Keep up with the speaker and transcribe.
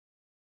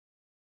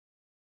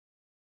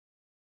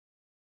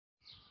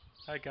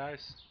Hi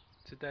guys,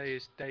 today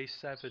is day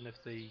 7 of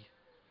the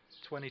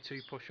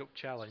 22 push-up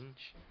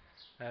challenge.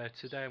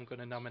 Today I'm going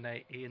to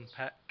nominate Ian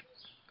Peck.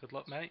 Good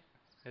luck mate,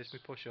 here's my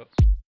push-up.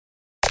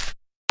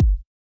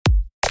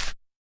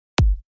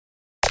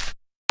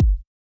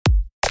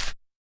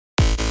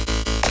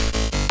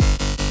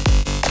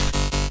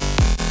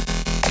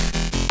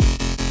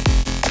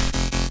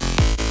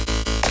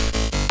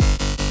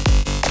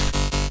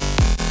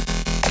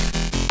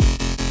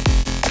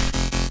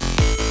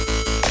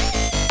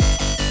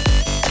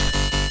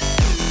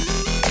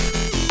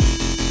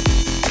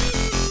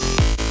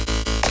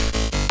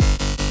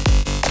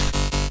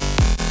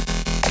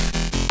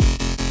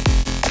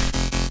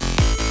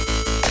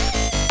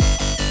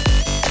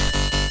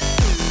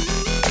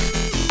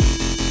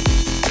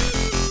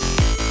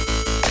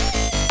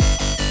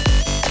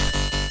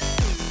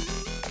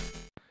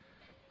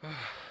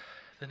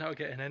 They're not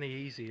getting any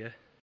easier.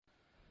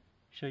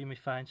 Show you my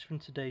finds from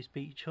today's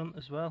beach hunt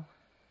as well.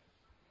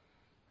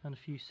 And a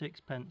few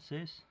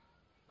sixpences.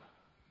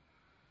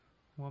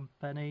 1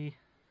 penny.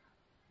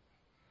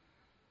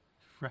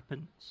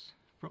 Threepence.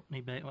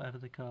 Threepenny bait, whatever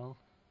they're called.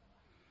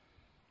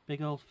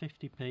 Big old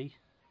 50p.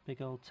 Big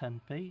old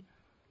 10p.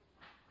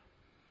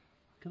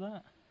 Look at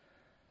that.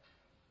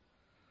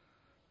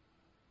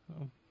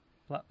 Little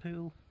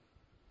Blackpool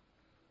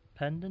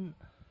pendant.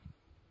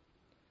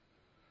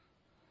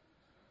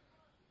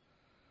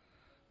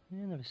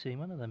 Yeah, never seen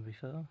one of them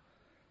before.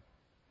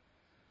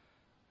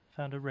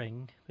 Found a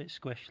ring, a bit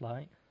squish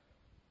like.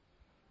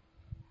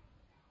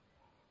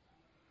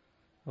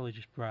 Probably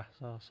just brass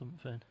or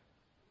something.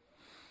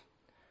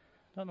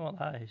 Don't know what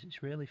that is,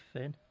 it's really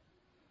thin.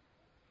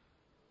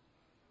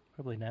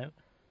 Probably note.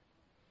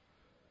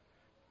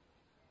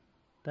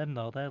 Them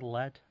though, they're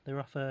lead. They're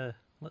off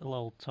little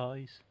old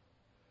toys.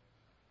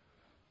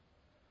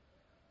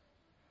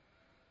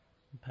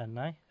 Pen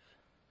knife.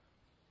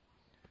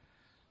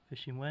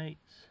 Fishing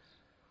weights.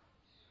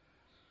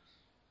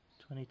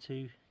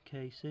 22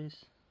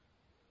 cases.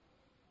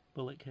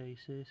 Bullet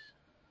cases.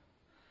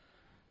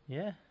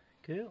 Yeah,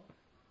 cool.